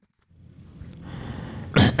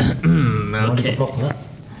Oke.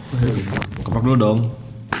 Keprok dulu dong.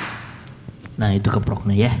 Nah itu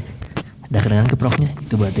keproknya ya. Udah kedengeran keproknya.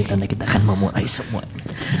 Itu berarti tanda kita akan memulai semua.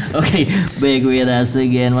 Oke, back with us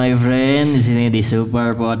again my friend. Di sini di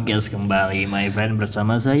Super Podcast kembali my friend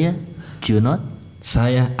bersama saya Junot,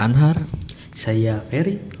 Saya Anhar. Saya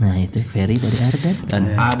Ferry. nah itu Ferry dari Ardan. Dan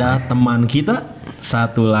ada teman kita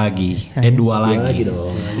satu lagi. Dua lagi.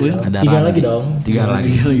 Dong. Ada Tiga Randy. lagi dong. Tiga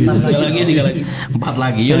lagi. Tiga lagi. 4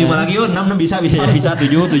 lagi. Yuk 5 lagi yuk. 6 bisa ya. Bisa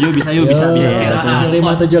 7 bisa yuk bisa.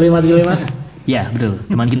 75. Ya betul,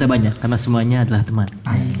 teman kita banyak karena semuanya adalah teman.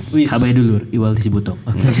 Kabai dulur, Iwal Tisibutok.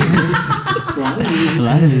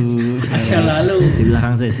 Selalu. Di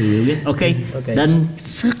belakang saya sendiri. Oke. Dan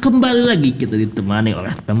kembali lagi kita ditemani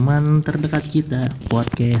oleh teman terdekat kita,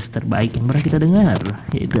 podcast terbaik yang pernah kita dengar,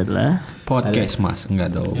 yaitu adalah podcast Mas,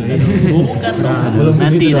 enggak dong. Bukan belum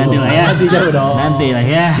nanti lah ya. Masih jauh dong. Nanti lah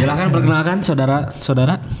ya. Silakan perkenalkan saudara.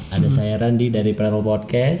 Ada saya Randy dari Pretel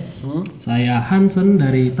Podcast. Saya Hansen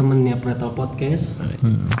dari temennya Pretel Podcast.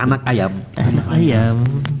 Anak ayam. Anak ayam.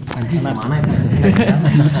 Anak mana itu?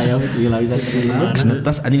 Anak ayam gila bisa terima.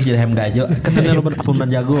 Senetas anjing jadi ayam gajo. Katanya lu apun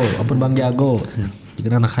Bang Jago, apun Bang Jago. Jadi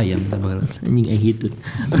anak ayam Anjing gitu.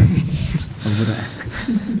 Ampura.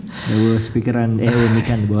 Speakeran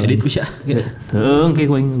mikan boleh. Edit bisa. Tuh kayak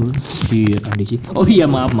gue sih Andi sih. Oh iya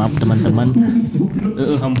maaf teman-teman.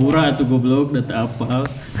 Hampura tuh goblok data apa.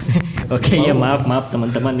 Oke ya maaf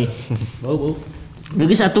teman-teman nih. Bau.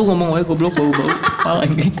 Lagi satu ngomong wae goblok bau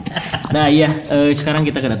lagi. Nah iya sekarang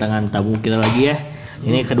kita kedatangan tamu kita lagi ya.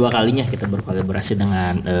 Ini kedua kalinya kita berkolaborasi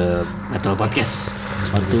dengan Pretel Podcast.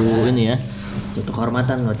 Suatu ini ya. Suatu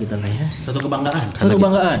kehormatan buat kita lah ya. Satu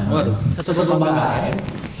kebanggaan. Waduh. Satu kebanggaan.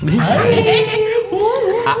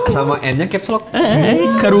 A sama N-nya caps lock.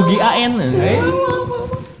 Kerugi AN.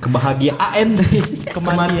 Kebahagiaan.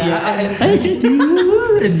 Kematian.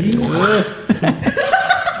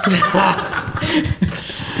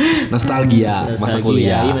 Nostalgia masa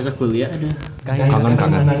kuliah. Iya masa kuliah ada. Kangen.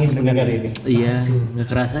 Nangis mendengar ini. Iya nggak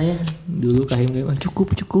kerasa ya. Dulu kahim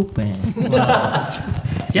cukup.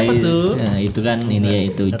 Siapa tuh? Nah itu kan ini ya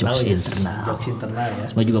itu jokes internal. Jokes internal ya.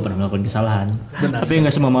 Semua juga pernah melakukan kesalahan. Tapi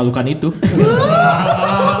nggak sememalukan itu.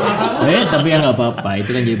 Tapi ya nggak apa-apa.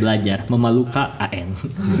 Itu kan jadi belajar. Memalukan AN.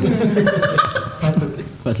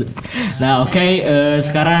 Masuk. Nah oke,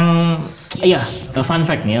 sekarang iya fun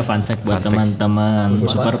fact nih ya buat teman-teman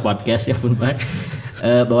Super Podcast ya fun fact.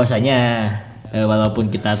 Bahwasanya walaupun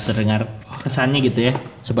kita terdengar kesannya gitu ya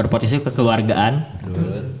Super Podcast itu kekeluargaan.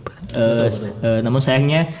 Namun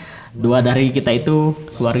sayangnya dua dari kita itu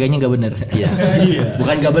keluarganya nggak bener. Iya.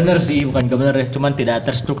 Bukan nggak bener sih, cuman tidak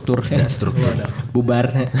terstruktur. Bubar.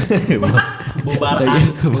 Bubaran.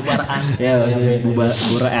 Ya,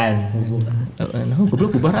 bubaran.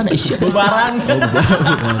 Goblok bubaran isi. Bubaran.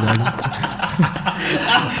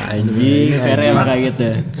 Anjing. Ferry emang kayak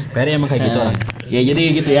gitu. Ferry emang kayak gitu orang. Ya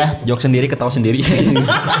jadi gitu ya. Jok sendiri ketawa sendiri.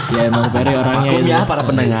 Ya emang Ferry orangnya Maklum itu. ya para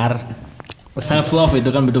pendengar. Self love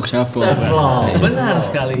itu kan bentuk self love. Benar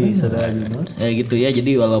sekali saudara Junot. Ya gitu ya.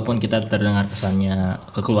 Jadi walaupun kita terdengar kesannya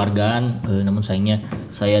kekeluargaan, namun sayangnya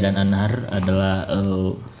saya dan Anhar adalah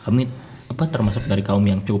kami termasuk dari kaum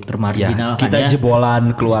yang cukup termarginal. Ya, kita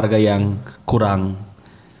jebolan keluarga yang kurang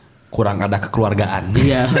ada kekeluargaan.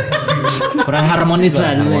 Iya. Kurang harmonis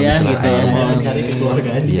lah dulu ya gitu ya. Mencari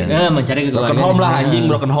kekeluargaan. Mencari kekeluargaan. Broken home lah anjing,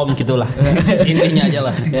 broken home gitulah. Intinya aja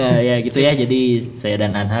lah. Ya gitu ya. Jadi saya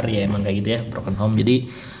dan Anhar ya emang kayak gitu ya, broken home. Jadi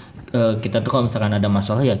kita tuh kalau misalkan ada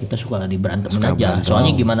masalah ya kita suka diberantemin aja.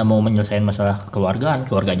 Soalnya gimana mau menyelesaikan masalah kekeluargaan,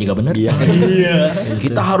 keluarga aja gak bener. Iya.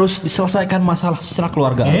 Kita harus diselesaikan masalah secara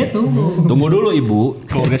keluarga. Tunggu dulu ibu,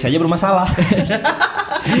 keluarga saya bermasalah.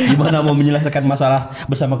 Gimana mau menyelesaikan masalah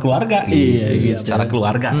bersama keluarga? Iya gitu. Secara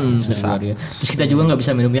keluarga. Susah. Terus kita juga nggak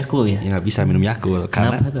bisa minum Yakult ya? Ya nggak bisa minum Yakult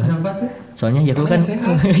karena Kenapa tuh? Soalnya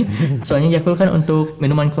Yakult kan untuk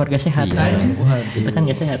minuman keluarga sehat. Iya. Kita kan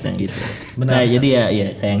nggak sehat kan gitu. Nah jadi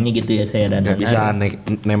ya sayangnya gitu ya saya dan nggak bisa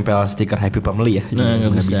nempel stiker Happy Family ya.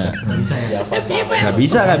 Nggak bisa.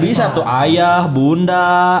 Nggak bisa tuh ayah,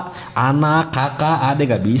 bunda, anak, kakak,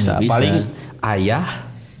 adik nggak bisa. Paling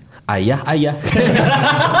ayah.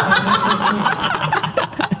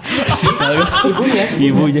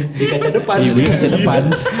 Ibunya di kaca depan.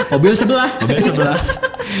 Mobil sebelah.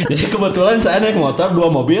 Jadi kebetulan saya naik motor 2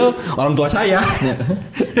 mobil orang tua saya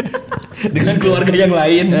dengan keluarga yang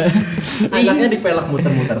lain. Anaknya dipelak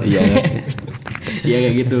muter-muter. Iya. Iya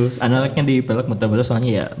kayak gitu. Anaknya dipelak muter-muter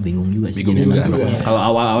soalnya ya bingung juga sih. Kalau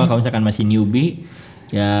awal-awal kalau misalkan masih newbie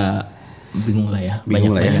ya bingung lah ya.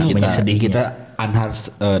 Banyak sedih. Kita Anhar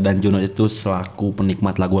dan Juno itu selaku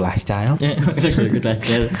penikmat lagu Last Child.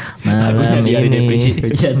 Malam Lagunya di depresi. ini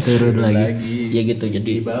hujan turun lagi. Ya gitu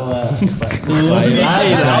jadi Bawa.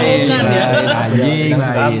 Lain. Anjing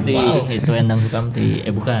lain. Itu Endang Sukamti.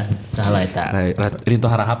 Bukan, salah eta. Rinto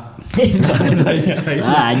Harahap.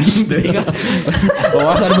 Anjing.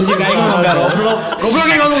 Wawasan musik aing mah enggak goblok. Goblok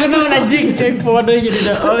kayak ngomong kenal anjing. Kayak podo jadi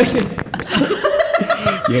dah. Oh.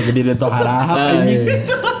 Ya jadi Rinto Harahap anjing.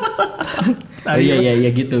 Iya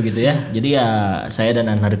gitu ya. Jadi ya saya dan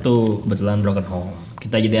Anhar itu kebetulan broken home.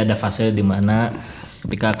 Kita jadi ada fase di mana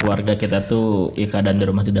ketika keluarga kita tuh ya keadaan di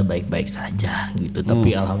rumah tidak baik-baik saja gitu.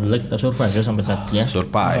 Tapi alhamdulillah kita survive ya sampai saat ya.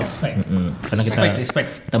 Survive. Karena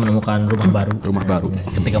kita menemukan rumah baru.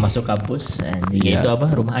 Ketika masuk kampus, itu apa?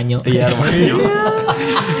 Rumah Anyo. Iya, rumah Anyo.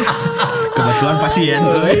 Kebetulan pasien.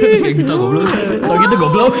 Gitu goblok. Oh gitu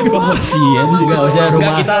goblok. Pasien. Enggak usah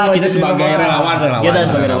rumah. Enggak, kita sebagai relawan. Kita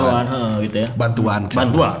sebagai relawan, gitu ya. Bantuan.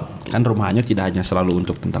 Kan rumah Anyo tidak hanya selalu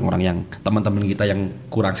untuk tentang orang yang teman-teman kita yang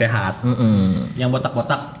kurang sehat. Yang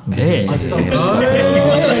botak-botak.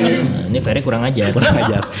 Ini Ferry kurang aja.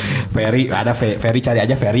 Ferry ada Ferry cari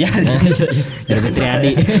aja Ferry aja. Jadi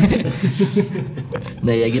Triadi.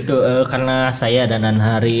 Nah ya gitu karena saya dan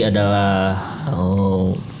Anhari adalah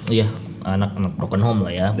anak-anak broken home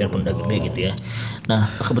lah ya, biarpun udah gede gitu ya. Nah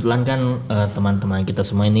kebetulan kan teman-teman kita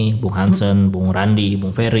semua ini, Bung Hansen, Bung Randi,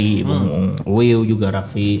 Bung Ferry, Bung Wiu juga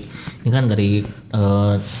Raffi, ini kan dari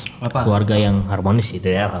keluarga yang harmonis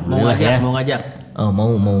gitu ya, alhamdulillah ya. Mau ngajak.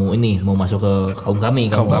 Mau masuk ke kaum kami.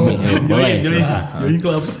 Boleh. Join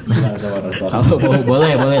klub. Kalau mau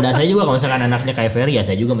boleh. Dan saya juga kalau misalkan anaknya kayak Ferry ya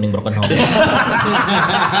saya juga mending broken home.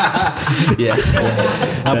 Iya.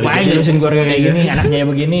 Ngapain ngurusin keluarga kayak gini, anaknya ya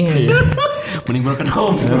begini. Mending broken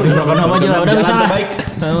home. Broken home aja lah, udah bisa lah.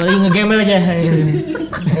 Lagi ngegame aja.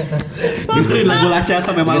 Dengerin lagu Lasya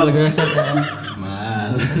sampai malam.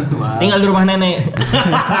 Tinggal di rumah nenek.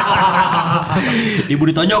 Ibu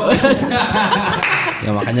ditonjok. Ya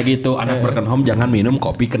makanya gitu, anak broken home jangan minum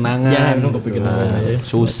kopi kenangan.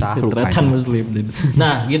 Susah Filtratan muslim.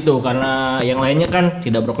 Nah gitu, karena yang lainnya kan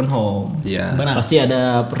tidak broken home. Iya. Pasti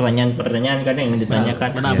ada pertanyaan kan yang ditanyakan.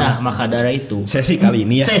 Nah maka dari itu Sesi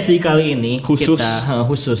kali ini khusus. Kita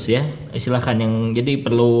khusus ya. Silahkan yang jadi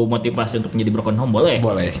perlu motivasi untuk menjadi broken home boleh.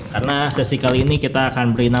 Karena sesi kali ini kita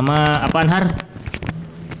akan beri nama apaan Har?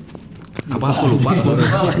 Apa aku lupa.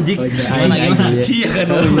 Anjing. Gimana? Iya kan.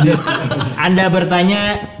 Anda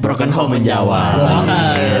bertanya, broken home menjawab.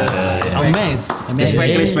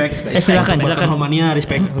 Respect. Silakan. Broken home mania,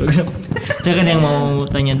 respect. Silakan yang mau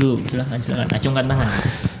tanya dulu. Silakan. Acungkan tangan.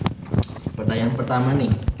 Pertanyaan pertama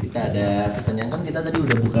nih, kita ada pertanyaan kan kita tadi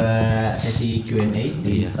udah buka sesi Q&A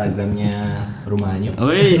di Instagramnya Rumah Anyo.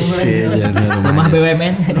 Wis, Rumah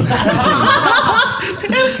BUMN.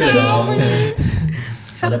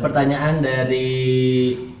 Ada pertanyaan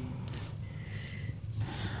dari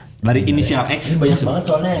inisial X. banyak banget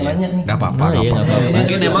soalnya yang nanya nih. Gak apa-apa.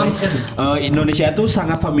 Mungkin emang Indonesia itu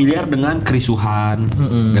sangat familiar dengan kerisuhan,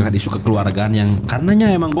 dengan isu kekeluargaan yang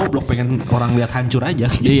karenanya emang goblok pengen orang lihat hancur aja.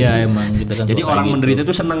 Iya emang kita kan. Jadi orang menderita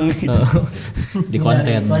itu seneng di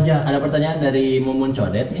konten. Ada pertanyaan dari Mumun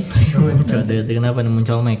Codet nih. Codet kenapa nih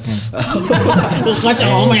muncul mic kan?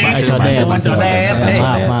 Codet.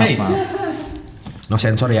 Maaf. No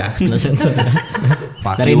sensor ya.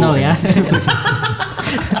 Dari nol ya.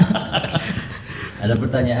 Ada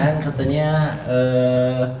pertanyaan katanya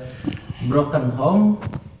broken home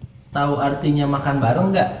tahu artinya makan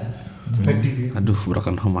bareng nggak? Aduh,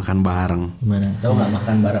 broken home makan bareng. Gimana? Tahu nggak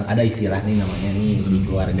makan bareng? Ada istilah nih namanya nih di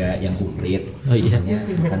keluarga yang komplit. Oh iya. Misalnya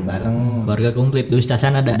makan bareng. Keluarga komplit.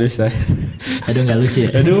 Casan ada. Aduh nggak lucu ya.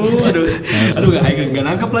 Aduh nggak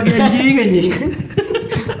nangkep lagi anjing.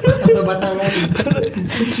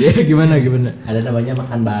 Ya, gimana? Ada namanya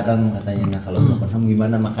makan bareng katanya. Nah kalau broken home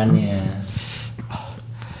gimana makannya?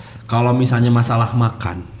 Kalau misalnya masalah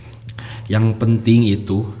makan, yang penting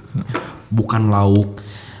itu bukan lauk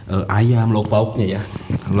ayam, lauk pauknya ya.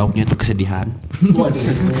 Lauknya itu kesedihan.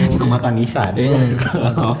 Sama tangisan.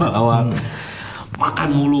 Lawan makan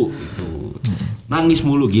mulu gitu. Nangis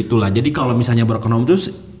mulu gitulah. Jadi kalau misalnya broken home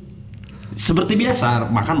itu seperti biasa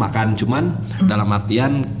makan cuman dalam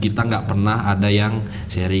artian kita nggak pernah ada yang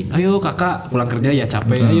sharing, ayo kakak pulang kerja ya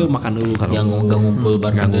capek, ayo makan dulu. Kalau yang nggak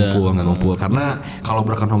ngumpul karena kalau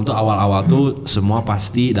broken home tuh awal-awal tuh semua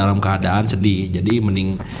pasti dalam keadaan sedih, jadi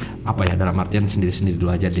mending dalam artian sendiri-sendiri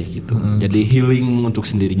dulu aja deh gitu. Jadi healing untuk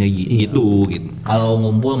sendirinya gitu. Kalau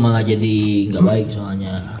ngumpul malah jadi nggak baik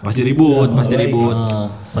soalnya pasti ribut.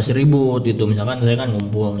 Pasti ribut gitu. Misalkan saya kan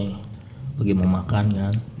ngumpul nih lagi mau makan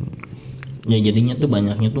kan, Ya jadinya tuh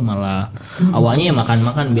banyaknya tuh malah awalnya ya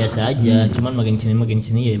makan-makan biasa aja, cuman makin sini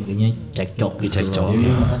ya makanya cekcok gitu. Jadi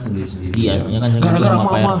makan sendiri-sendiri. Iya, soalnya kan saya Gara-gara sama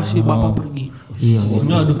mama Pak si bapak pergi. Iya.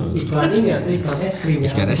 Aduh. Iklan ini ya, tuh iklan es krim ya.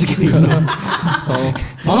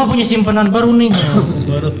 Mama punya simpenan baru nih.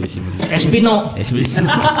 Espino.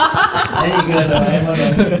 Ayo gila sama Evan.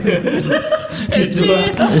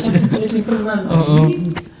 Ini simpenan.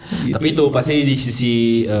 Tapi itu pasti di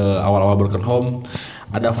sisi awal-awal broken home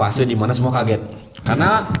ada fase di mana semua kaget.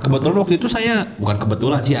 Karena kebetulan waktu itu saya bukan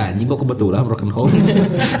kebetulan sih anjing kok kebetulan broken home.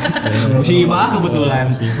 Musibah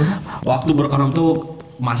kebetulan. Waktu broken home tuh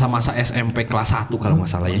masa-masa SMP kelas 1 kalau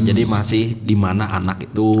nggak salah ya. Jadi masih di mana anak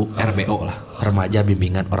itu RBO lah, remaja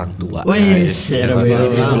bimbingan orang tua. Wes,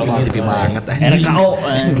 RBO. Belum aktif banget. RKO.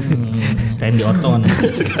 Randy Orton.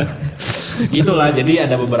 Gitulah, jadi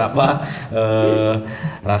ada beberapa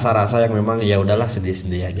rasa-rasa yang memang ya udahlah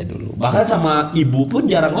sedih-sedih aja dulu. Bahkan sama ibu pun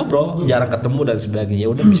jarang ngobrol, jarang ketemu dan sebagainya.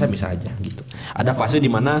 Udah bisa-bisa aja gitu. Ada fase di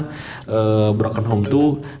mana broken home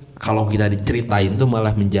tuh kalau kita diceritain tuh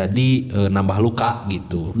malah menjadi nambah luka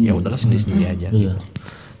gitu. Ya udahlah sendiri-sendiri aja. Iya.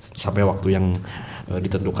 Sampai waktu yang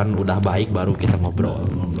ditentukan udah baik baru kita ngobrol.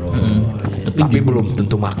 Tapi belum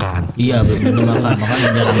tentu makan. Iya, belum tentu makan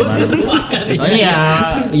jarang banget. Soalnya ya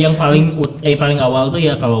yang paling awal tuh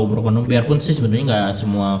ya kalau broken home, biarpun sih sebenarnya nggak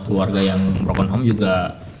semua keluarga yang broken home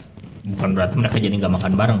juga bukan berarti mereka jadi nggak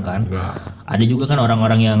makan bareng kan. Ada juga kan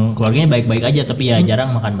orang-orang yang keluarganya baik-baik aja tapi ya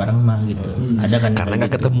jarang makan bareng mah gitu. Ada kan Karena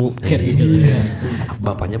nggak ketemu.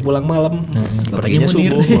 Bapaknya pulang malam, perginya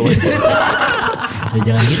subuh. Ya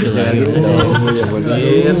jangan gitu lah.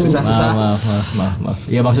 Maaf.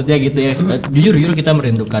 Ya maksudnya gitu ya. Jujur kita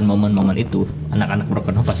merindukan momen-momen itu. Anak-anak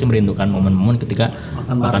broken home pasti merindukan momen-momen ketika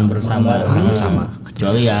makan bersama.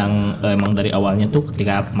 Kecuali yang emang dari awalnya tuh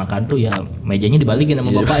ketika makan tuh ya mejanya dibalikin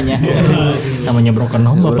sama bapaknya. Namanya broken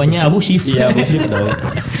home, bapaknya abusif. Iya, abusif dong.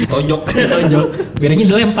 Ditonjok. Piringnya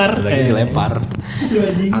dilempar.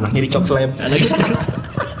 Anaknya dicok slem.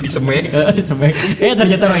 Disemek.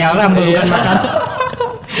 Ternyata Royal Rumble bukan makan.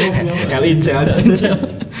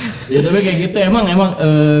 Ya tapi kayak gitu emang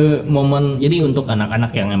momen, jadi untuk anak-anak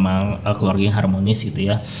yang emang keluarganya harmonis gitu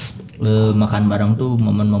ya, makan bareng tuh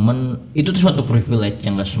momen-momen itu tuh suatu privilege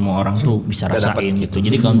yang gak semua orang tuh bisa rasain gitu.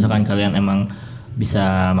 Jadi kalau misalkan kalian emang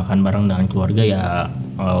bisa makan bareng dengan keluarga ya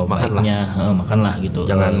makanlah gitu.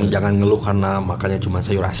 Jangan ngeluh karena makannya cuma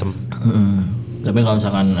sayur asem. Tapi kalau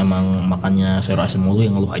misalkan emang makannya sayur asem mulu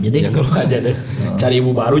yang ngeluh aja deh. Ya ngeluh aja deh. Cari ibu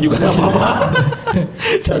baru juga gak apa-apa.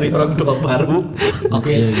 Cari orang tua baru.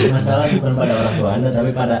 Oke, masalah bukan pada orang tua Anda tapi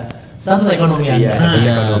pada status ekonomi Anda. Status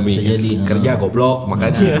ekonomi. Jadi kerja goblok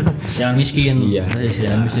makanya. Jangan miskin. Iya.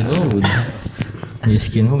 Jangan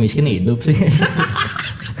miskin. Miskin hidup sih.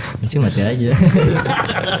 Miskin mati aja.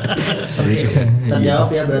 Oke, terjawab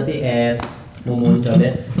ya berarti Mumun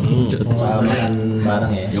Codet soal makan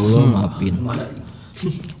bareng ya. Ya Allah maafin.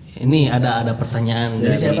 Ini ada pertanyaan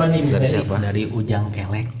Dari siapa nih? Dari siapa? Dari Ujang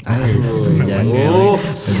Kelek. Jangan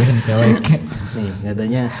kelek. Nih,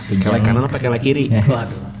 katanya Kelek kanan apa kelek kiri?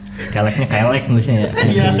 waduh. Keleknya kelek nulisnya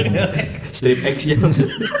ya. Strip X nya.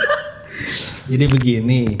 Jadi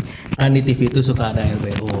begini, kan di TV itu suka ada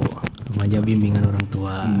RBO, remaja bimbingan orang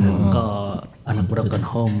tua. Kalau anak broken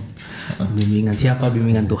home, bimbingan siapa?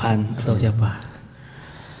 Bimbingan Tuhan atau siapa?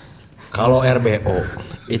 Kalau RBO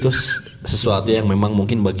itu sesuatu yang memang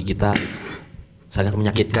mungkin bagi kita sangat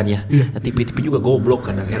menyakitkan ya. TV juga goblok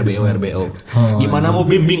karena RBO. Gimana mau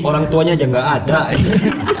bimbing orang tuanya aja nggak ada.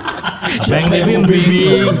 Siapa yang mau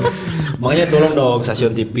bimbing? Makanya tolong dong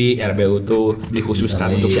stasiun TV RBO tuh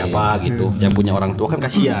dikhususkan untuk siapa gitu. Yang punya orang tua kan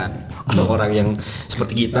kasihan. Orang yang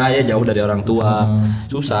seperti kita ya jauh dari orang tua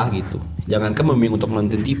susah gitu. Jangankan membimbing untuk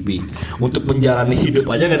nonton TV, untuk menjalani hidup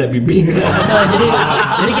aja gak ada bimbingan.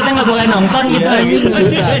 Jadi kita nggak boleh nonton gitu.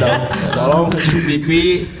 Susah dong. Tolong stasiun TV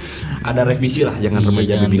ada revisi lah, jangan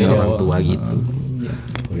remaja bimbingan orang tua gitu.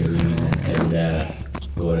 Udah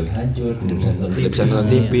keluarga hancur, Tidak bisa nonton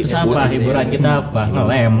TV. Terus apa hiburan kita apa?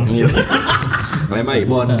 Ngelem. Ngelem aja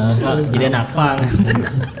Ibon. Jadi anak pang.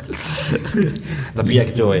 Tapi ya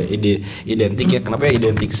coy, identik ya. Kenapa ya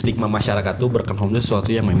identik stigma masyarakat tuh broken home itu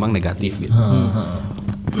sesuatu yang memang negatif gitu.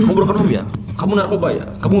 Kamu broken home ya? Kamu narkoba ya?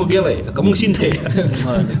 Kamu ngegele ya? Kamu ngesinte ya?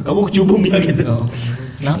 Kamu kecubung ya gitu.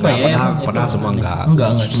 Kenapa ya? Padahal semua enggak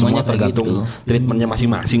Semuanya semua tergantung gitu. treatmentnya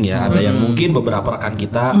masing-masing ya. Ada yang mungkin beberapa rekan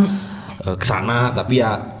kita kesana, tapi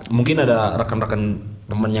ya mungkin ada rekan-rekan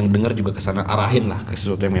teman yang dengar juga ke sana, arahin lah ke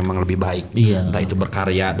sesuatu yang memang lebih baik. Iya. Entah itu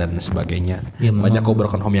berkarya dan sebagainya. Iya, memang. Banyak kok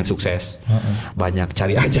broken home yang sukses. Banyak,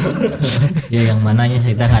 cari aja. Ya yang mananya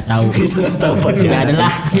kita nggak tahu. Pasti ada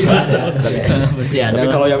lah. Pasti ada. Tapi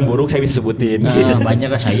lah. kalau yang buruk saya bisa sebutin.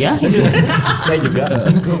 Banyak lah saya. Saya juga.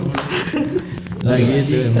 Lah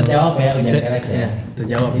gitu. Terjawab ya ujian Alex ya.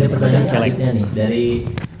 Terjawab. Ini pertanyaan selanjutnya nih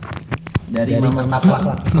dari Mama Taplak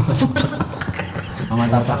lah. Mama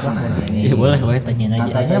Taplak lah ini. Ya boleh tanyain aja.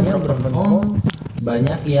 Katanya broken home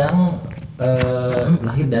banyak yang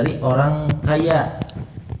lahir dari orang kaya.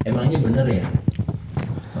 Emangnya bener ya?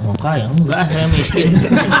 Oh kaya enggak, saya miskin.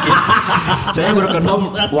 Saya broken home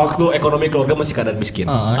waktu ekonomi keluarga masih keadaan miskin.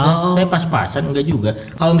 Saya pas-pasan enggak juga.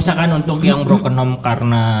 Kalau misalkan untuk yang broken home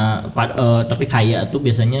karena tapi kaya tuh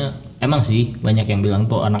biasanya emang sih banyak yang bilang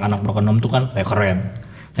tuh anak-anak broken home tuh kan kayak keren,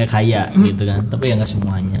 kayak kaya gitu kan. Tapi ya nggak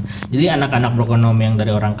semuanya. Jadi anak-anak broken home yang dari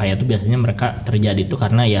orang kaya tuh biasanya mereka terjadi tuh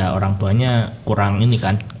karena ya orang tuanya kurang ini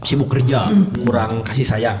kan, sibuk kerja, Kurang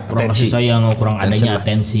kasih sayang, kurang atensi. kasih sayang, kurang Atensi adanya lah.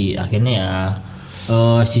 atensi. Akhirnya ya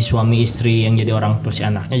si suami istri yang jadi orang tua si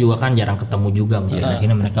anaknya juga kan jarang ketemu juga mungkin.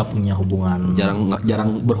 Akhirnya mereka punya hubungan jarang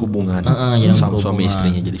berhubungan jarang sama berhubungan. suami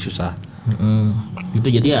istrinya, jadi susah. Gitu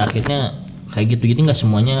jadi ya akhirnya kayak gitu, jadi nggak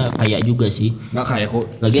semuanya kaya juga sih. Nggak kayak kok.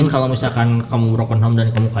 Lagian kalau misalkan kamu broken home dan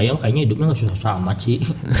kamu kaya, kayaknya hidupnya nggak susah amat sih.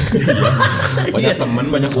 Banyak teman,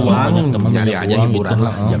 banyak uang, banyak teman, nyari banyak aja uang hiburan gitu.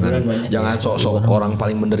 lah. Jangan sok-sok orang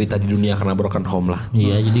paling menderita di dunia karena broken home lah.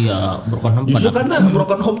 Iya, jadi ya broken home Justru pada karena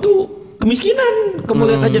broken home tuh kemiskinan. Kamu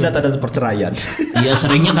lihat aja data-data perceraian. iya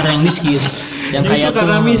seringnya karena yang miskin. Yang kaya Justru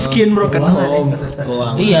karena tuh miskin broken home.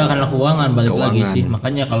 iya karena keuangan balik lagi Keuangan. sih.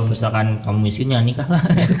 Makanya kalau misalkan kamu miskin ya nikah lah.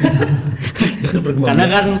 Karena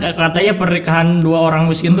kan katanya pernikahan dua orang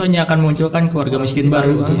miskin tuh hanya akan munculkan keluarga miskin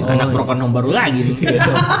baru, anak broken home baru lagi nih.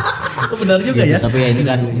 Benar juga ya. Tapi ya ini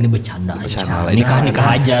kan ini bercanda Bercanda aja. lah. Nikah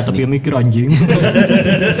aja tapi mikir anjing.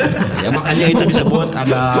 Ya makanya itu disebut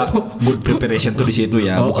ada good preparation tuh di situ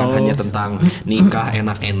ya, bukan hanya tentang nikah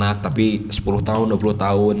enak-enak tapi 10 tahun 20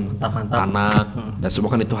 tahun anak dan semua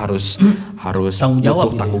kan itu harus Tanggung jawab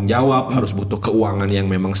butuh tanggung jawab, harus butuh keuangan yang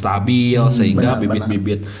memang stabil sehingga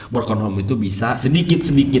bibit-bibit broken home itu bisa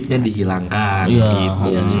sedikit-sedikitnya dihilangkan gitu.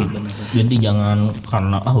 Iya sih. Jadi jangan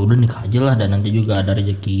karena udah nikah aja lah dan nanti juga ada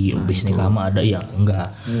rezeki habis nikah mah ada ya enggak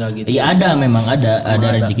gitu. Ya ada memang ada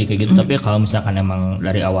rezeki kayak gitu, tapi kalau misalkan emang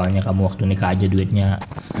dari awalnya kamu waktu nikah aja duitnya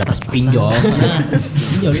dapat pinjol.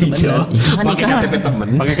 Pinjol. Pakai KTP temen.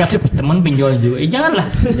 Pakai KTP temen pinjol juga. Janganlah.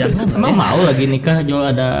 Jangan. Emang mau lagi nikah jual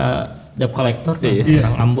ada debt collector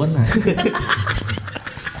orang Ambon.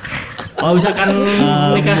 Kalau misalkan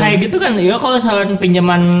nikah kayak gitu kan, ya kalau misalkan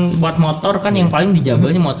pinjaman buat motor kan yang paling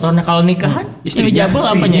dijabalnya motor. Nah kalau nikahan istri jabal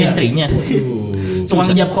apanya istrinya?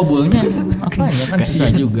 Tukang jab kobulnya apanya kan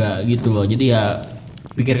susah juga gitu loh. Jadi ya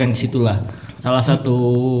pikirkan di situlah. Salah satu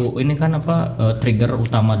ini kan trigger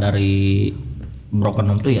utama dari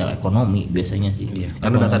broken home tuh ya ekonomi biasanya sih. Iya.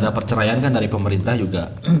 Karena data-data perceraian kan dari pemerintah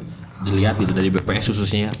juga dilihat gitu, dari BPS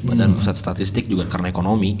khususnya Badan Pusat Statistik juga karena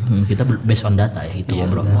ekonomi. Kita based on data ya itu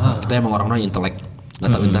ngobrol. Wah, kita emang orang-orang intelek, nggak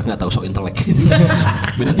tahu internet, nggak tahu sok intelek.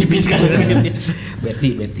 Beda tipis kan.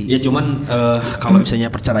 Betty. Ya cuman kalau misalnya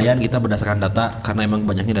perceraian kita berdasarkan data karena emang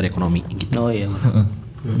banyaknya dari ekonomi gitu. Oh iya.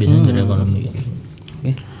 Biasanya dari ekonomi gitu.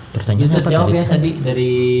 Oke. Pertanyaan apa Terjawab tadi? ya tadi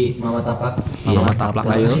dari Mama Taplak. Mama Taplak,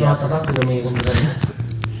 ayo. Mama Taplak sudah mengikuti.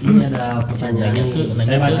 Ini ada pertanyaan.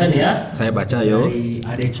 Saya baca nih ya. Saya baca yo. Dari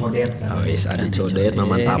Ade Codet. Oh, ada codet,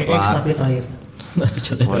 Mama X Taplak. tapi terakhir.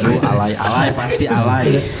 Waduh, alay pasti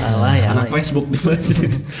alay. Salah ya. Anak Facebook nih Mas.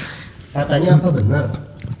 Katanya apa benar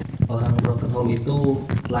orang broken home itu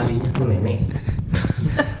larinya ke nenek?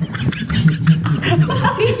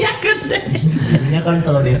 Iya gede. Biasanya kan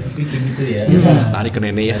kalau dia pikir gitu ya. Lari ke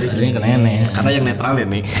nenek ya. Ini ke nenek. Karena yang netral ya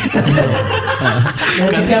nih.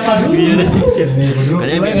 Kan siapa dulu?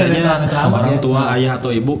 Kayaknya biasanya orang tua, ayah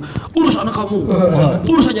atau ibu urus anak kamu,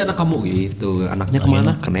 urus aja anak kamu gitu. Anaknya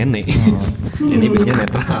kemana? Ke nenek. Nenek biasanya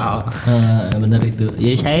netral. Bener itu.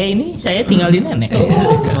 Ya saya tinggal di nenek.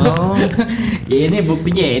 Ya ini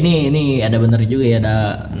buktinya ya, ini ada bener juga ya,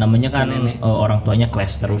 ada namanya kan orang tuanya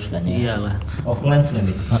clash terus kan ya. Iyalah. Offline kan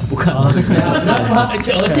nih. Bukan.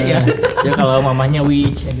 Oce ya. Ya kalau mamanya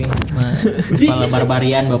witch, ini kepala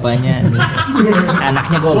barbarian bapaknya.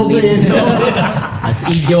 Anaknya goblin.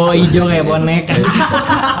 Ijo kayak bonek.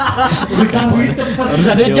 Harus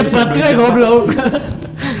ada cepat kayak goblok.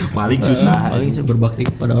 Paling susah. Paling saya berbakti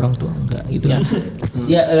kepada orang tua enggak gitu ya.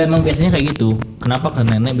 Ya emang biasanya kayak gitu. Kenapa ke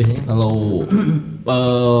nenek biasanya kalau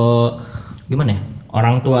gimana ya?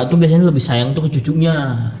 Orang tua tuh biasanya lebih sayang tuh ke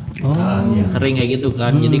cucunya. Sering kayak gitu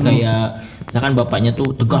kan. Jadi kayak misalkan bapaknya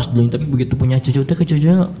tuh tegas dulu, tapi begitu punya cucu teh ke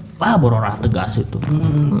cucunya bororah tegas itu.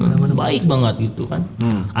 Baik banget gitu kan.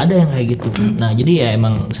 Ada yang kayak gitu. Nah, jadi ya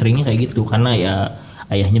emang seringnya kayak gitu karena ya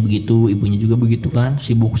ayahnya begitu, ibunya juga begitu kan,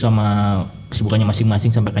 sibuk sama kesibukannya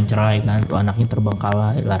masing-masing sampai kan cerai kan. Tuh anaknya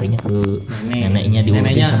terbengkalai, larinya ke neneknya,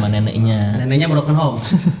 diurusin sama neneknya. Neneknya broken home.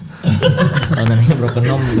 Kalau neneknya broken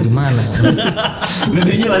home gimana?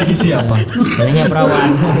 Neneknya lari ke siapa? Neneknya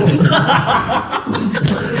perawan.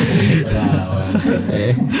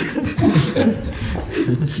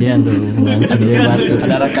 Sian tuh hubungan sendiri batu.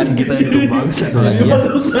 Ada rekan kita itu bangsa lagi ya.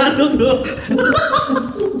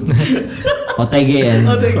 OTG ya.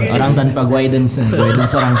 Orang tanpa guidance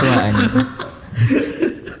orang tua ini.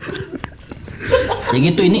 Ya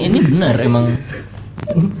gitu, ini benar emang.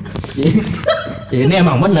 Ya ini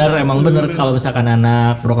emang benar kalau misalkan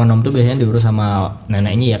anak broken home tuh biasanya diurus sama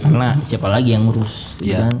neneknya ya, karena siapa lagi yang ngurus,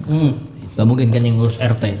 Iya. kan? Gak mungkin kan yang ngurus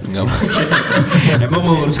RT. Enggak mau. Emang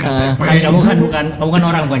mau ngurus KTP. Kan kamu kan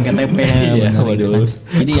orang bukan KTP. Iya, benar gitu kan.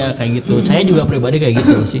 Jadi ya kayak gitu. Saya juga pribadi kayak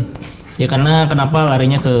gitu sih. Ya karena kenapa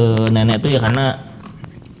larinya ke nenek tuh ya karena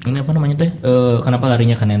ini apa namanya tuh? Kenapa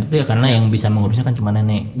larinya ke nenek tuh ya karena yang bisa mengurusnya kan cuma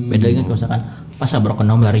nenek. Beda lagi kalau misalkan pas broken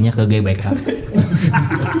home larinya ke GBK.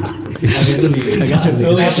 Agak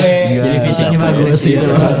sulit. Jadi fisiknya bagus gitu.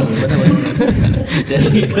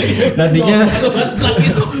 Jadi nantinya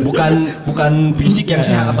bukan fisik yang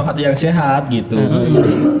sehat atau hati yang sehat gitu.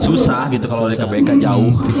 Susah gitu kalau dari KPK jauh.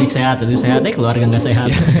 Fisik sehat, jadi sehat keluarga nggak sehat.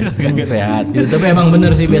 Nggak sehat. Gitu, tapi emang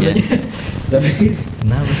bener sih biasanya.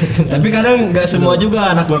 Tapi kadang nggak semua juga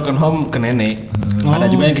anak broken home ke nenek. Ada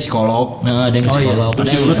juga yang ke psikolog. Nah, ada yang ke psikolog. Terus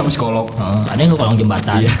diurus sama psikolog. Ada yang ke kolong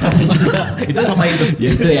jembatan. Itu apa itu?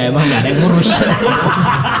 Itu ya emang nggak ada yang ngurus.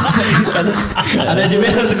 Ada juga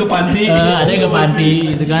yang harus ke panti. Ada yang ke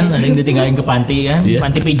panti itu kan, ada yang ditinggalin ke panti kan,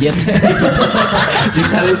 panti pijet.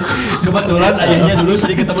 Kebetulan ayahnya dulu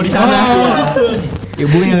sering ketemu di sana.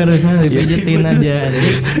 Ibunya harusnya dipijetin aja. Jadi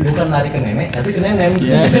Bukan lari ke nenek, tapi ke nenek.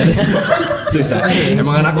 Susah.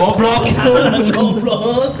 Emang anak goblok.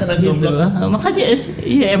 Goblok. gitu. Makanya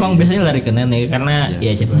iya emang biasanya lari ke nenek karena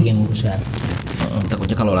ya siapa lagi yang ngurusin.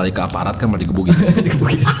 Takutnya kalau lari ke aparat kan malah digebukin.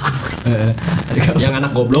 Yang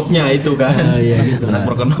anak gobloknya itu kan. Gitu. Anak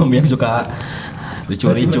broken home yang suka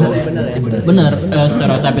ricu-ricu. Bener,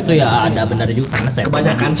 stereotip itu ya ada benar juga karena saya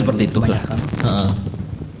Kebanyakan seperti itu.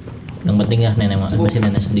 yang penting ya nenek masih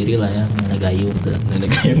nenek sendiri lah ya, nenek gayung tuh. Nenek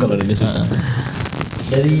kayak kalau ada susah.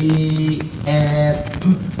 Dari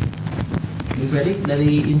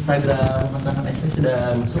dari Instagram tentang SP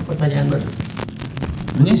sudah masuk pertanyaan baru.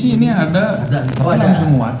 Sebenarnya sih ini ada, Oh, ada.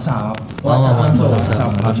 langsung WhatsApp.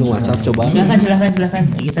 Langsung WhatsApp coba. Silakan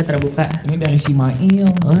kita terbuka. Ini dari si Mail.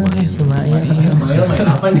 Oh, Sumail. Mail main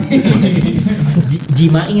apa nih?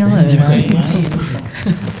 Jimail. Iya nggak sih?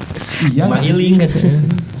 Mailing kan.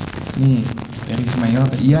 Nih dari Ismail,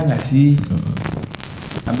 iya nggak sih?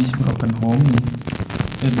 Habis broken home nih.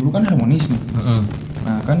 Dulu kan harmonis nih.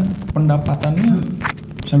 Nah kan pendapatannya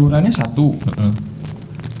salurannya satu.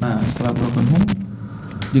 Nah setelah broken home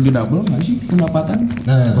jadi double nggak sih pendapatan?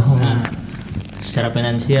 Secara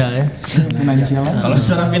finansial ya. Finansial kan? Kalau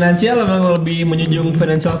secara finansial memang lebih menjunjung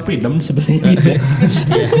financial freedom sebenarnya gitu.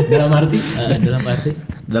 Dalam arti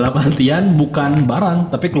Dalam artian bukan barang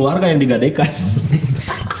tapi keluarga yang digadaikan.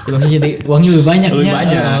 maksudnya jadi uangnya lebih banyak. Lebih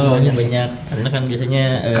banyak. Uangnya banyak. Karena kan biasanya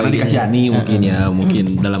Karena dikasihani mungkin ya, mungkin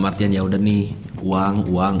dalam artian ya udah nih uang.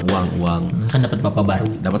 kan dapat bapak baru,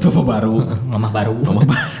 Dapat apa baru? mama baru.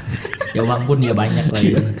 Ya uang pun ya banyak lah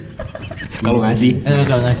gitu. Kalau ngasih.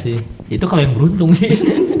 Kalau ngasih itu kalau yang beruntung sih.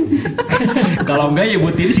 Kalau enggak ya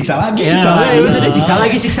buat diri siksa lagi.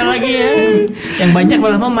 Siksa lagi ya. Yang banyak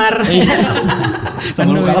malah memar.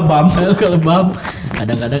 Sama luka lebam.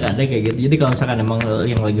 Kadang-kadang ada kayak gitu. Jadi kalau misalkan emang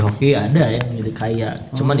yang lagi hoki ada ya jadi kaya.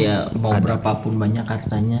 Cuman ya mau berapapun banyak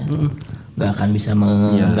hartanya nggak akan bisa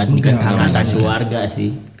menggantikan kehangatan keluarga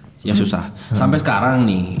sih. Ya susah. Sampai sekarang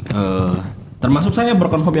nih termasuk saya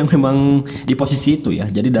broken home yang memang di posisi itu ya.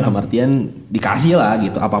 Jadi dalam artian dikasih lah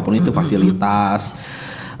gitu apapun itu fasilitas,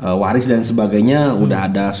 waris dan sebagainya udah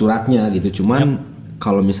ada suratnya gitu. Cuman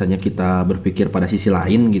kalau misalnya kita berpikir pada sisi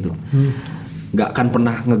lain gitu, nggak akan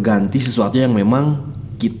pernah ngeganti sesuatu yang memang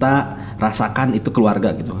kita rasakan itu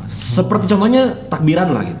keluarga gitu. Seperti contohnya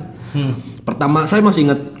takbiran lah gitu. Pertama saya masih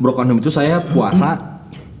ingat broken home itu saya puasa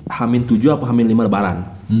H-7 apa H-5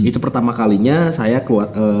 lebaran. Itu pertama kalinya saya keluar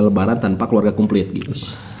lebaran tanpa keluarga komplit gitu.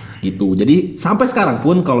 Gitu. Jadi sampai sekarang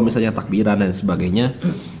pun kalau misalnya takbiran dan sebagainya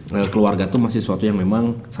keluarga tuh masih sesuatu yang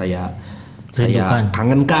memang saya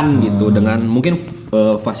kangenkan gitu dengan mungkin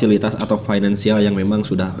fasilitas atau finansial yang memang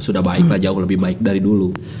sudah baik lah, jauh lebih baik dari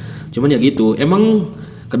dulu. Cuman ya gitu, emang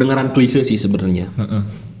kedengaran klise sih sebenarnya.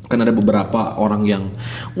 Kan ada beberapa orang yang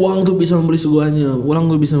uang tuh bisa membeli semuanya,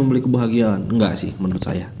 uang tuh bisa membeli kebahagiaan. Enggak sih menurut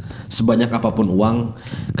saya. Sebanyak apapun uang,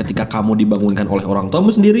 ketika kamu dibangunkan oleh orang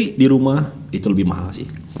tuamu sendiri di rumah, itu lebih mahal sih.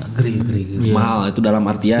 Agree. Mahal itu dalam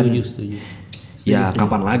artian Setuju. ya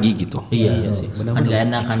kapan lagi gitu. Iya sih. Kan gak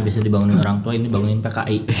enak kan bisa dibangunin orang tua, ini bangunin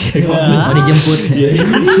PKI. Mau dijemput.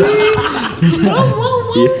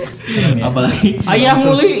 Apalagi Ayah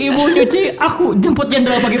muli, ibu nyuci, aku jemput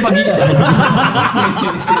jenderal pagi-pagi.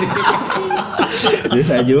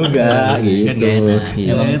 bisa juga gitu.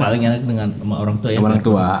 Emang paling enak dengan sama orang tua ya. Sama orang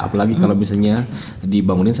tua, apalagi kalau misalnya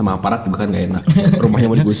dibangunin sama aparat juga kan gak enak. Rumahnya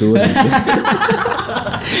mau digusur gitu.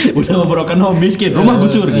 Udah membroken home miskin, rumah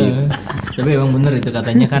gusur gitu. Tapi emang bener itu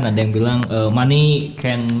katanya kan ada yang bilang money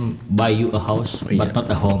can buy you a house but not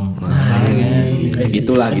a home.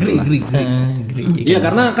 Gitulah. Iya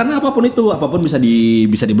karena apapun bisa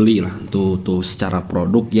dibeli lah tuh secara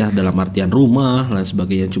produk ya, dalam artian rumah dan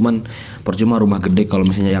sebagainya. Cuman percuma rumah gede kalau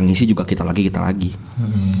misalnya yang ngisi juga kita lagi.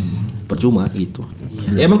 Percuma gitu.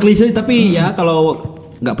 Ya, emang klise tapi ya kalau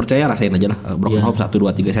nggak percaya rasain aja lah. Broken home 1,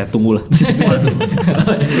 2, 3 saya tunggu lah.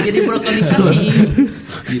 Jadi brokenisasi.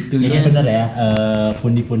 Gitu. Jadi benar ya,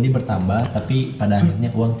 pundi-pundi bertambah tapi pada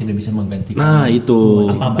akhirnya uang tidak bisa menggantikan. Nah itu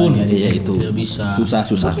apapun ya itu tidak bisa.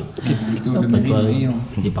 Susah. Itu demi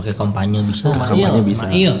Dipakai kampanye bisa. Kampanye bisa.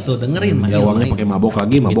 Iya tuh dengerin. Ya uangnya pakai mabok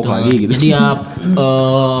lagi gitu. Jadi ya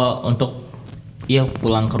untuk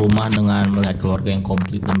pulang ke rumah dengan melihat keluarga yang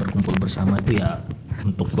komplit dan berkumpul bersama itu ya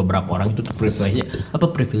untuk beberapa orang itu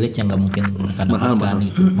privilege yang nggak mungkin mereka dapatkan.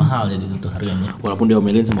 Mahal jadi itu harganya. Walaupun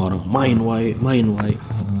diomelin sama orang main wae.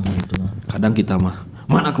 Gitu. Kadang kita mah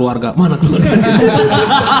mana keluarga.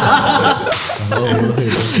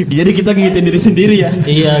 Jadi kita ngingetin diri sendiri ya.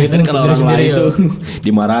 Iya, kita kalau orang lain itu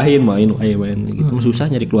dimarahin main gitu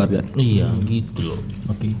susah nyari keluarga. Iya, gitu loh.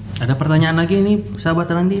 Oke. Ada pertanyaan lagi nih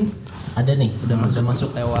sahabat Randi? Ada nih, udah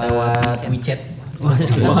masuk lewat WeChat.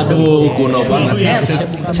 Waduh, kuno banget.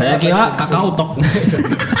 Saya kira kakao tok.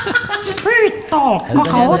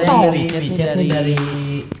 Kakao tok. Dari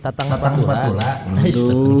Tatang Spatula.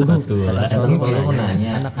 Tatang Spatula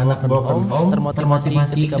nanya, anak-anak broken home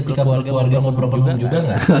termotivasi ketika keluarga mau broken home juga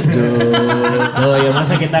nggak? Aduh. Oh ya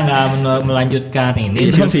masa kita nggak melanjutkan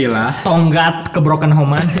ini? Silsilah. Tonggak ke broken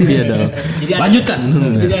home aja. Iya dong. Lanjutkan.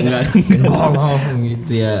 Enggak.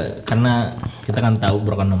 Gitu ya, karena kita kan tahu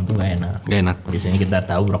broken home tuh gak enak. Biasanya kita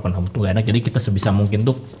tahu broken home tuh gak enak. Jadi kita sebisa mungkin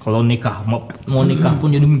tuh kalau nikah mau nikah pun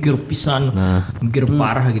jadi mikir pisan, mikir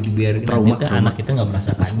parah gitu biar nanti anak kita nggak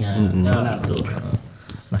merasakannya. Gitu.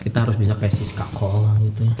 Nah kita harus bisa kayak sis kakol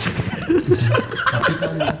gitu ya. Tapi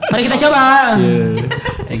kan, mari kita coba.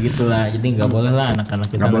 Kayak gitulah. Jadi nggak boleh lah anak-anak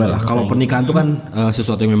kita. Nggak boleh lah. Kalau pernikahan tuh kan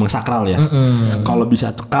sesuatu yang memang sakral ya. Kalau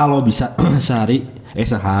bisa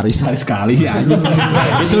sehari sekali sih aja.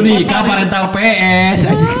 Itu nikah parental PS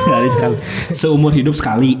sehari sekali. Seumur hidup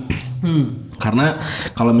sekali. Karena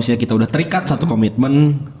kalau misalnya kita udah terikat satu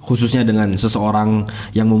komitmen khususnya dengan seseorang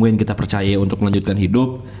yang mungkin kita percaya untuk melanjutkan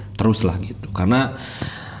hidup, teruslah gitu. Karena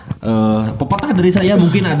pepatah dari saya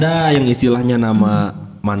mungkin ada yang istilahnya nama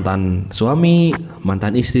mantan suami,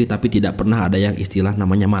 mantan istri, tapi tidak pernah ada yang istilah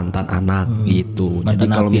namanya mantan anak gitu. Mantan. Jadi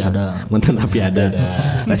kalau misalnya mantan api ada,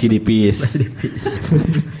 nasi dipis.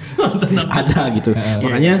 Ada gitu.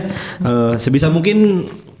 Makanya sebisa mungkin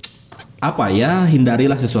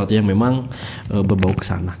hindarilah sesuatu yang memang berbau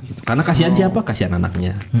kesana gitu. Karena kasihan siapa? Kasihan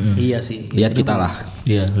anaknya. Iya sih. Lihat kita lah.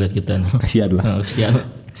 Iya, lihat kita. Kasihan lah.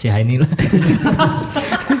 Kasihan ini lah.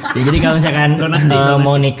 Ya, jadi kalau misalkan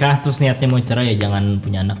mau nikah terus niatnya mau cerai ya jangan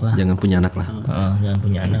punya anak lah. Jangan punya anak lah. Jangan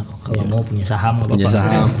punya anak. Kalau mau punya saham punya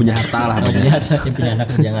saham, punya harta lah. Punya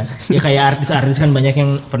anak jangan. Ya kayak artis-artis kan banyak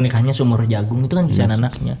yang pernikahannya seumur jagung itu kan kasihan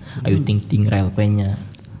anaknya. Ayu Ting Ting Relpe-nya.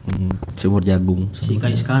 Seumur jagung.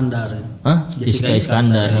 Jessica Iskandar. Jessica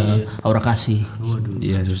Iskandar. Aura Kasih. Waduh.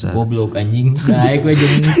 Iya susah. Goblok anjing. Baik gue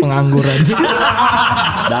jadi penganggur anjing.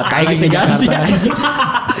 Datang ke Jakarta.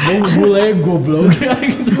 Bule goblok.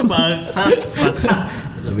 Paksa.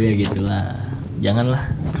 Tapi ya gitulah. Janganlah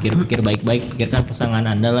pikir-pikir baik-baik, pikirkan pasangan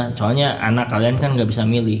Anda lah. Soalnya anak kalian kan nggak bisa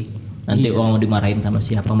milih. Nanti mau dimarahin sama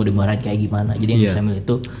siapa, mau dimarahin kayak gimana. Jadi yang bisa milih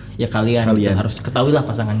itu ya kalian. Harus ketahuilah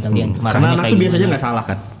pasangan kalian. Karena anak tuh biasanya nggak salah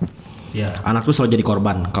kan. Ya. Anak tuh selalu jadi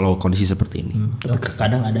korban kalau kondisi seperti ini.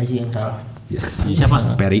 Kadang ada sih yang salah.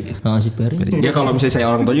 Siapa? Peri. Si Peri. Ya kalau misalnya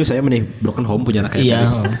saya orang tua juga saya mending broken home punya anak kayak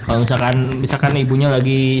Iya. Kalau misalkan ibunya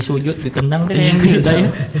lagi sujud ditendang deh yang gitu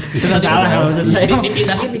saya. Itu nggak salah kalau menurut saya.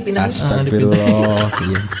 Dipindahin. Astagfirullah.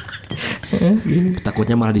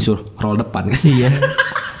 Takutnya malah disuruh roll depan kan. Iya.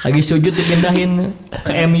 Lagi sujud dipindahin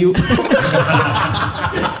ke MU.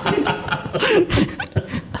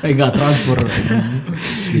 Enggak transfer.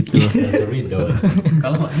 Gitu. Sorry dong.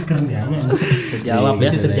 Kalau keren ya. Terjawab ya.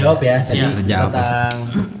 Terjawab ya. Tadi terjawab.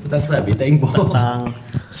 tentang sabi teng Tentang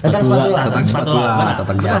tentang spatula. Tentang spatula.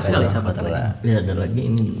 Tentang benar sekali sahabat Terrrttew. Ya ada lagi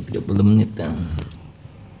ini 30 menit kan.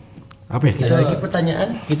 Apa ya Kita lagi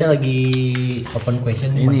pertanyaan, kita lagi open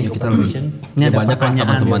question, masih kita open question. Ini ada banyak pertanyaan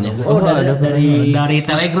teman-temannya. Oh, dari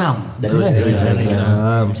Telegram.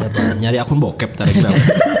 Telegram siapa? Nyari akun bokep Telegram.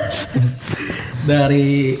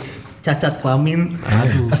 Dari Cacat Kelamin.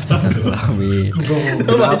 Aduh, kelamin.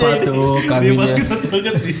 Berapa tuh kelaminnya?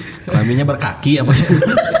 Kelaminnya berkaki apa?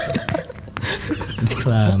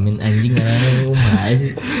 Kelamin anjing rumah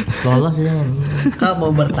sih. Lolos ya. Kak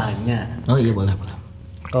mau bertanya, Oh iya boleh.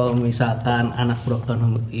 kalau misalkan anak broken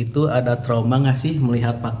home itu ada trauma nggak sih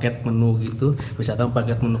melihat paket menu gitu? Misalkan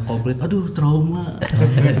paket menu komplit, aduh trauma.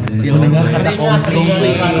 Dia Mendengar kata komplit.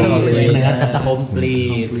 Mendengar Kata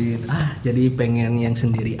komplit. Jadi pengen yang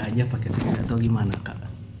sendiri aja paket sendiri atau gimana kak?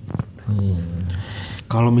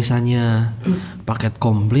 Kalau misalnya paket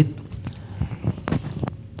komplit,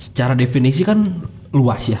 secara definisi kan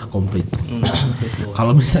luas ya komplit.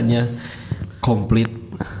 Kalau misalnya komplit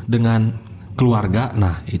dengan keluarga,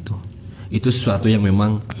 nah itu sesuatu yang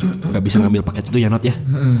memang nggak bisa ngambil paket itu ya Not ya,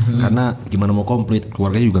 karena gimana mau komplit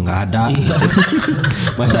keluarganya juga nggak ada.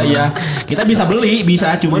 Masa ya kita bisa beli,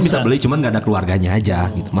 cuman nggak ada keluarganya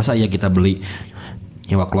aja gitu. Masa ya kita beli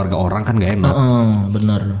nyewa keluarga orang kan nggak enak.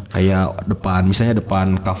 Bener. Kayak misalnya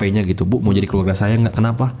depan kafenya gitu, Bu mau jadi keluarga saya nggak,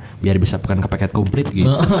 kenapa? Biar bisa bukan ke paket komplit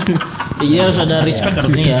gitu. Iya harus ada respect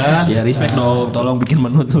harusnya ya. Ya respect dong, tolong bikin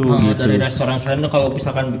menu tuh gitu. Dari restoran-restoran tuh kalau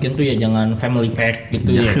misalkan bikin tuh ya jangan family pack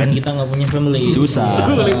gitu ya kan, kita nggak punya family.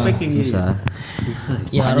 Susah.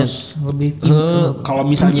 Ya Makanya, harus lebih kalau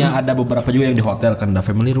misalnya ada beberapa juga yang di hotel kan ada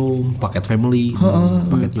family room, paket family,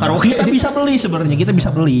 paket Karaoke. kita bisa beli sebenarnya, kita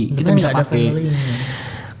bisa nggak ada pakai. family.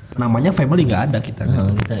 Namanya family nggak ada kita,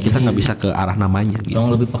 kita nggak bisa ke arah namanya. Gitu.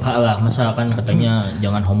 Yang lebih peka lah, masa kan katanya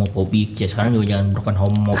jangan homofobik, ya sekarang juga jangan bukan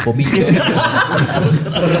homofobik.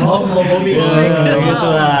 Homofobik, gitu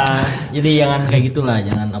lah. Jadi jangan kayak gitulah,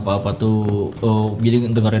 jangan apa-apa tuh.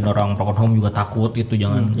 Jadi dengerin orang broken home juga takut gitu,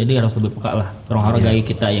 jangan. Jadi harus lebih peka lah, orang hargai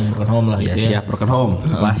kita yang broken home lah Ya gitu ya. siap broken home,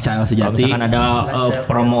 child Kalau sejati. misalkan ada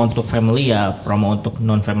promo untuk family ya, promo untuk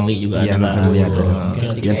non family juga Iya, ada lah. family ada.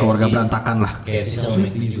 Yang keluarga berantakan lah. Kayak sama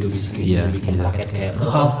McD juga bisa Iya, bikin paket kayak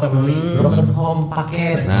family broken home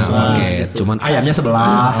paket. Nah, paket. Cuman ayamnya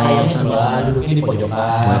sebelah. Ayamnya sebelah duduknya di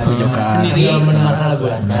pojokan. Pojokan. Sendiri. Mendengarkan lagu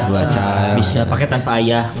Aska. Dua child. Bisa pakai tanpa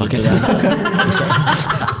ayah gitu lah.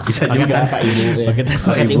 Bisa Pakai juga. tanpa ibu.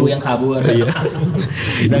 Pakai ibu yang kabur. Iya.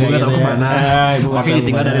 Bisa Ibu kayak nggak tahu gitu ya. kemana. Ibu nggak Pakai tahu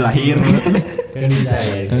ditinggal kemana. dari lahir. Kan bisa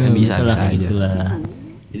ya. Bisa lah, aja. gitu lah.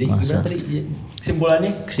 Jadi gimana tadi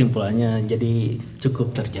kesimpulannya? Kesimpulannya jadi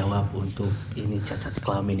cukup terjawab untuk ini cacat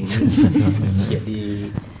kelamin ini. Jadi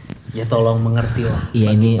ya tolong mengerti lah.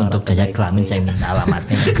 Iya bagi ini para untuk cacat pendengar kelamin ini. saya minta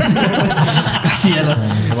alamatnya. Kasihan.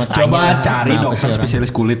 Mau tanya, Coba cari kenapa dokter sih orang?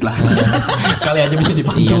 spesialis kulit lah. Kali aja bisa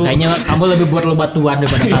dibantu. Iya kayaknya kamu lebih buat lo batuan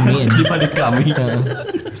daripada kami. Dibanding kami.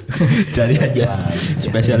 Cari aja.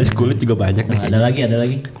 Spesialis kulit juga banyak deh. Ada lagi. Ada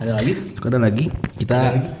lagi? Ada lagi.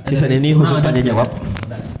 Kita season ini khusus tanya jawab.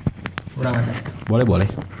 Kurang ada. Boleh.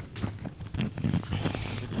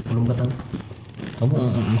 Belum ketemu. Kamu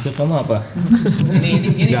maksud kamu apa?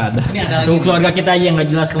 Ini Nggak ada. Ini ada Tuh keluarga kita aja yang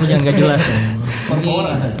nggak jelas, kamu jangan nggak jelas.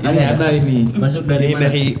 Ada ini. Masuk dari mana?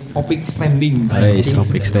 dari Opik Standing.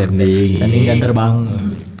 Topik standing. Tadi dan terbang.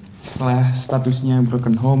 Setelah statusnya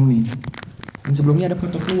broken home nih. Dan sebelumnya ada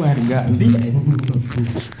foto keluarga nih.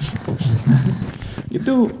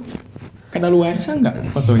 Itu kadaluarsa nggak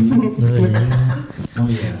fotonya? Oh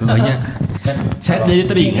iya. Makanya Kan saya jadi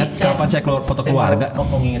teringat kapan saya keluar foto keluarga.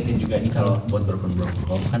 Mau ngingetin juga nih kalau buat broken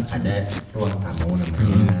home kan ada ruang tamu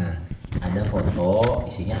namanya. Ada foto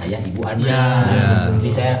isinya ayah ibu anak. Jadi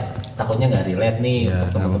saya takutnya nggak relate nih untuk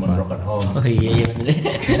teman-teman broken home. Oh iya.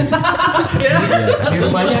 Di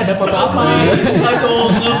rumahnya ada foto apa? langsung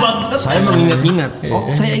ngebangsat. Saya mengingat-ingat. Oh,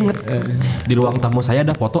 saya ingat. Di ruang tamu saya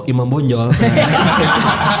ada foto Imam Bonjol.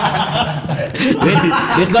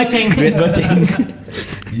 Duit goceng.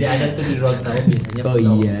 Jadi ada tuh di ruang tamu biasanya Oh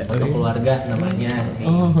foto, iya. foto keluarga namanya.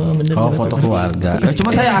 Oh bener. Oh, foto keluarga.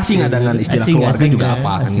 Cuma saya asing ada dengan istilah keluarga juga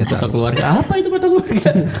apa kan gitu. Foto keluarga apa itu foto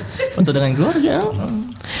keluarga? Foto dengan keluarga.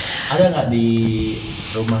 Ada nggak di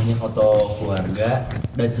rumahnya foto keluarga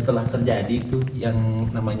dan setelah terjadi itu yang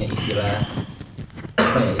namanya istilah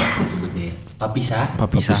apa ya disebutnya? Papisah.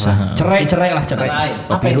 Cerai lah.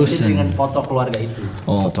 Apa yang dimaksud dengan foto keluarga itu?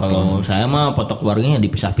 Oh, kalau saya mah foto keluarganya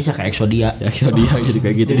dipisah-pisah kayak Exodia. Gitu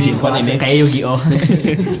kayak gitu disimpan ini. Kayak Yu-Gi-Oh.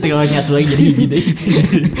 Tinggal nyatu lagi jadi hiji deh.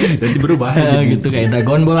 Nanti berubah gitu kayak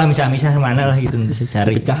Dragon Ball lah misah-misah mana lah gitu nanti saya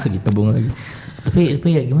cari pecah gitu. tebung lagi. Tapi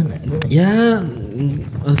ya gimana? Ya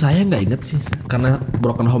saya nggak inget sih karena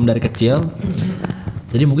broken home dari kecil.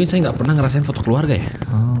 Jadi mungkin saya nggak pernah ngerasain foto keluarga ya.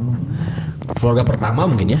 Keluarga pertama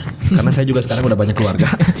mungkin ya, karena saya juga sekarang udah banyak keluarga.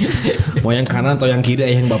 Mau yang kanan atau yang kiri,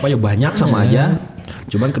 yang bapak ya banyak sama aja.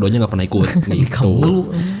 Cuman keduanya nggak pernah ikut. Gitu.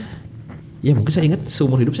 Ya mungkin saya ingat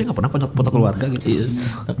seumur hidup saya nggak pernah foto keluarga gitu.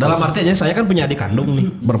 Dalam artinya saya kan punya adik kandung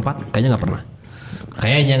nih berempat, kayaknya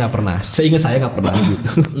nggak pernah. Seingat saya nggak pernah gitu.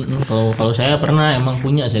 Kalau saya pernah emang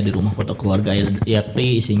punya saya di rumah foto keluarga ya,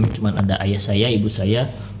 tapi isinya cuma ada ayah saya, ibu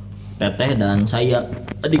saya, teteh dan saya.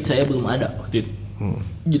 Adik saya belum ada waktu itu.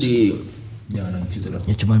 Jadi Jangan nangis itu dong.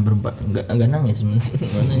 ya cuma berempat, enggak nangis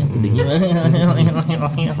sebenarnya. Gedenya.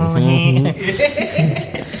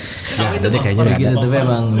 Ya, jadi kayaknya nggak gitu ada. tapi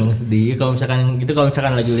emang sedih. Kalau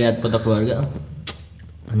misalkan lagi lihat foto keluarga,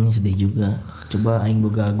 anjing sedih juga. Coba aing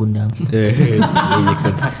boga Gundam.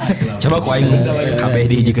 Coba ku aing KB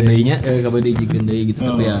dihijikeun deui nya. KB dihijikeun deui gitu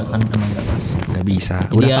tapi ya kan emang enggak pas. Enggak bisa.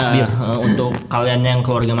 Jadi Udah ya, takdir. Untuk kalian yang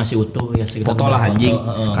keluarga masih utuh ya sekitar Foto lah anjing.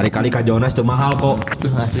 Kali-kali Kak Jonas tuh mahal kok.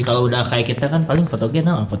 Asli kalau udah kayak kita kan paling fotogen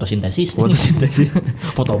fotosintesis.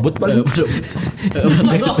 Foto booth paling.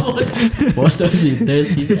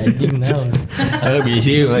 Fotosintesis anjing naon.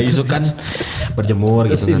 Bisi isu kan berjemur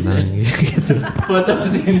gitu kan. Gitu.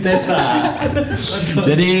 Fotosintesa.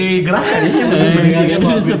 Jadi gerakan ya.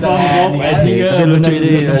 Tapi lucu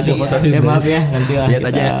ini fotosintesis. Maaf ya nanti lah.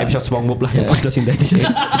 Lihat aja episode SpongeBob lah yang fotosintesis.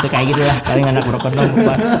 Itu kayak gitu lah paling anak broken home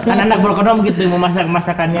kan anak broken home gitu memasak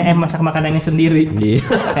makanannya sendiri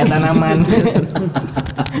kayak tanaman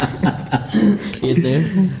gitu.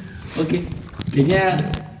 Oke. Kayaknya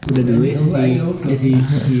udah dulu ya sesi.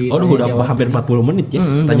 Udah hampir 40 menit ya.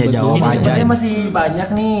 Tanya jawab Ini aja. sebenarnya masih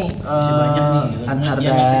banyak nih. Anhar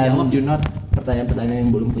dan Junot pertanyaan-pertanyaan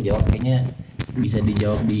yang belum kejawab kayaknya bisa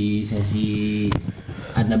dijawab di sesi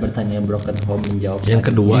Anda bertanya broken home menjawab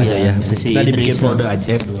Yang kedua aja ya. sesi Kita dibikin interview. prode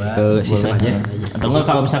aja season aja. Atau enggak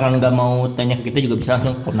kalau misalkan nggak mau tanya ke kita juga bisa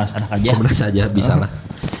langsung ke Komnas Anak aja. Komnas aja bisa lah.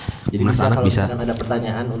 Jadi Komnas bisa Anak kalau bisa. misalkan ada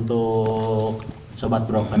pertanyaan untuk sobat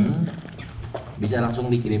broken bisa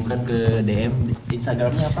langsung dikirimkan ke DM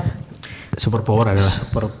Instagramnya apa? Superpower adalah.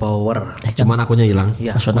 Superpower. Cuman akunnya hilang.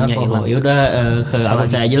 Ya, Passwordnya punya apa? hilang. Ya udah ke akun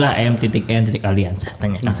saya aja lah m.n.aliansa.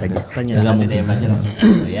 Tanyakan saja. Nggak mungkin DM aja langsung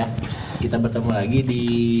ya. Kita bertemu lagi di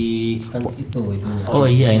itu. Oh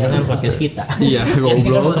iya ini kan podcast kita. Iya,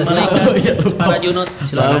 ngobrol. Para Junot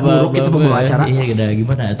Silakan buruk itu pembawa acara. Iya udah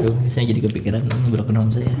gimana tuh? Saya jadi kepikiran ini broken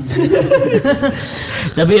home saya.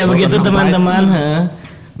 Tapi ya begitu teman-teman.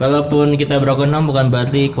 Walaupun kita broken home bukan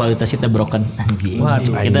berarti kualitas kita broken. Anjing.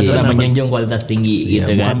 Kita tetap menjunjung kualitas tinggi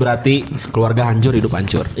gitu Bukan kan. berarti keluarga hancur, hidup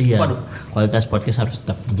hancur. Iya. Kualitas podcast harus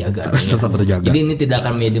tetap dijaga. Harus tetap terjaga. Jadi ini tidak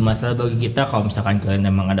akan menjadi masalah bagi kita kalau misalkan kalian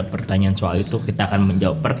memang ada pertanyaan soal itu, kita akan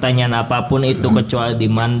menjawab pertanyaan apapun itu kecuali di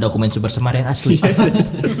mana dokumen Super Semar yang asli. Kita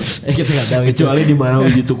nggak tahu. Kecuali di mana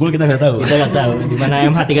uji tukul kita nggak tahu. Kita nggak tahu. Di mana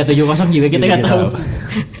MH370 juga kita nggak tahu.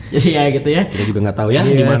 Jadi ya gitu ya. Kita juga nggak tahu ya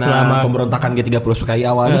Iya, di mana selama- pemberontakan G30 PKI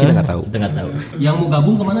awalnya kita nggak tahu. Kita nggak tahu. Yang mau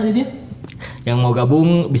gabung kemana dia? Yang mau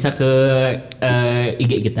gabung bisa ke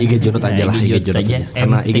IG kita. IG Junot aja lah, IG Junot aja.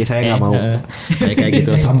 Karena IG saya nggak mau kayak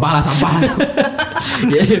gitu. Sampah.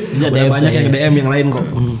 Bisa Udah DM banyak saya. yang DM yang lain kok.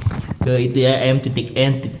 Ke itu ya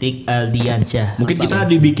m.n.aliansyah. Mungkin kita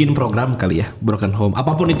dibikin program kali ya, broken home.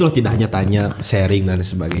 Apapun itu tidak hanya tanya, sharing dan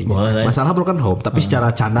sebagainya. Boleh. Masalah broken home, tapi secara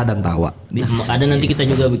canda dan tawa. Ada nanti kita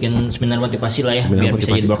juga bikin seminar motivasi lah ya biar bisa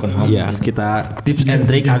jadi broken home. Iya, kita tips and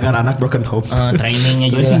trick agar anak broken home. Trainingnya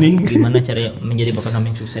juga lah. Training. Gimana cara menjadi broken home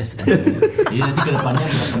yang sukses. Jadi nanti kedepannya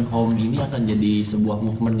broken home ini akan jadi sebuah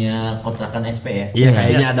movementnya kontrakan SP ya. Iya,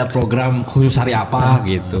 kayaknya ada program khusus hari apa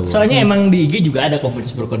gitu. Soalnya emang di IG juga ada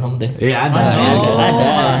komunitas broken home teh. Iya ada.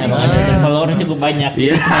 Emang ada. Dan followers cukup banyak.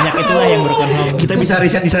 Jadi sebanyak itulah yang broken home. Kita bisa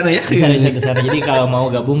riset di sana ya. Bisa riset ke sana. Jadi kalau mau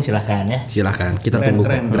gabung silahkan ya. Silahkan, kita tunggu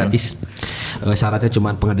kok, gratis. Syaratnya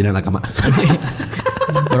cuma pengadilan agama.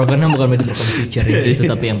 Broken home bukan berarti broken future ya. Itu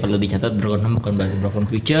tapi yang perlu dicatat, broken home bukan berarti broken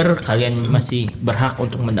future. Kalian masih berhak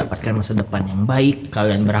untuk mendapatkan masa depan yang baik.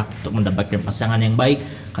 Kalian berhak untuk mendapatkan pasangan yang baik.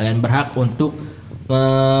 Kalian berhak untuk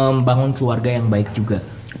membangun keluarga yang baik juga.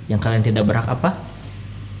 Yang kalian tidak berhak apa?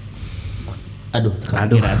 Aduh,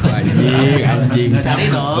 anjing. Cari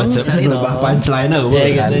dong. Punchline aku. Ya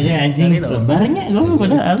gitu aja anjing. Lebarnya gue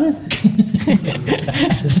pada halus.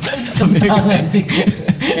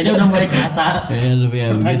 Kayaknya udah mulai kerasa. Ya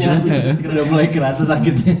begitu. Udah mulai kerasa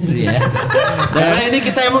sakitnya. Iya. Karena ini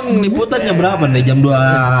kita emang liputannya berapa nih? Jam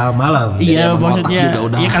 2 malam. Jadi Iya emang otak maksudnya juga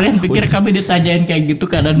udah. ya kalian pikir kami ditanyain kayak gitu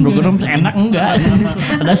keadaan broken home enak enggak?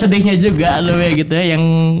 Ada sedihnya juga loh ya gitu ya yang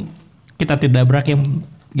kita tidak berak yang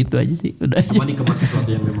gitu aja sih udah aja. Cuma dikemas sesuatu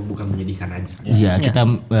yang memang bukan menyedihkan aja. Iya kita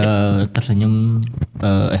tersenyum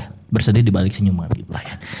bersedih di balik senyuman gitu lah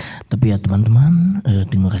ya. Tapi ya teman-teman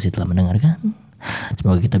terima kasih telah mendengarkan.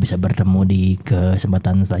 Semoga kita bisa bertemu di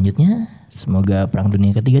kesempatan selanjutnya. Semoga perang dunia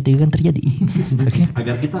ketiga tidak akan terjadi. Oke.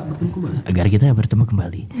 Agar kita bertemu kembali. Agar kita bertemu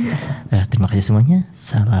kembali. Terima kasih semuanya.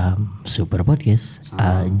 Salam Super Podcast.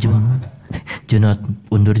 Junot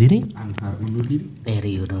undur diri. Anhar undur diri.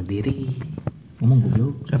 Eri undur diri. Ngomong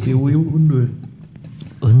goblok. Tapi Wiu undur.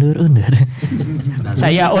 Undur.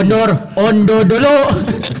 Saya undur dulu.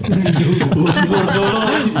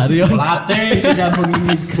 Aryo. Latte tidak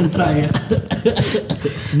menginginkan saya.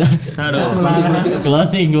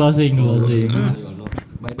 Closing.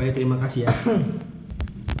 Bye-bye, terima kasih ya.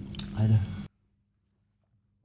 Ada.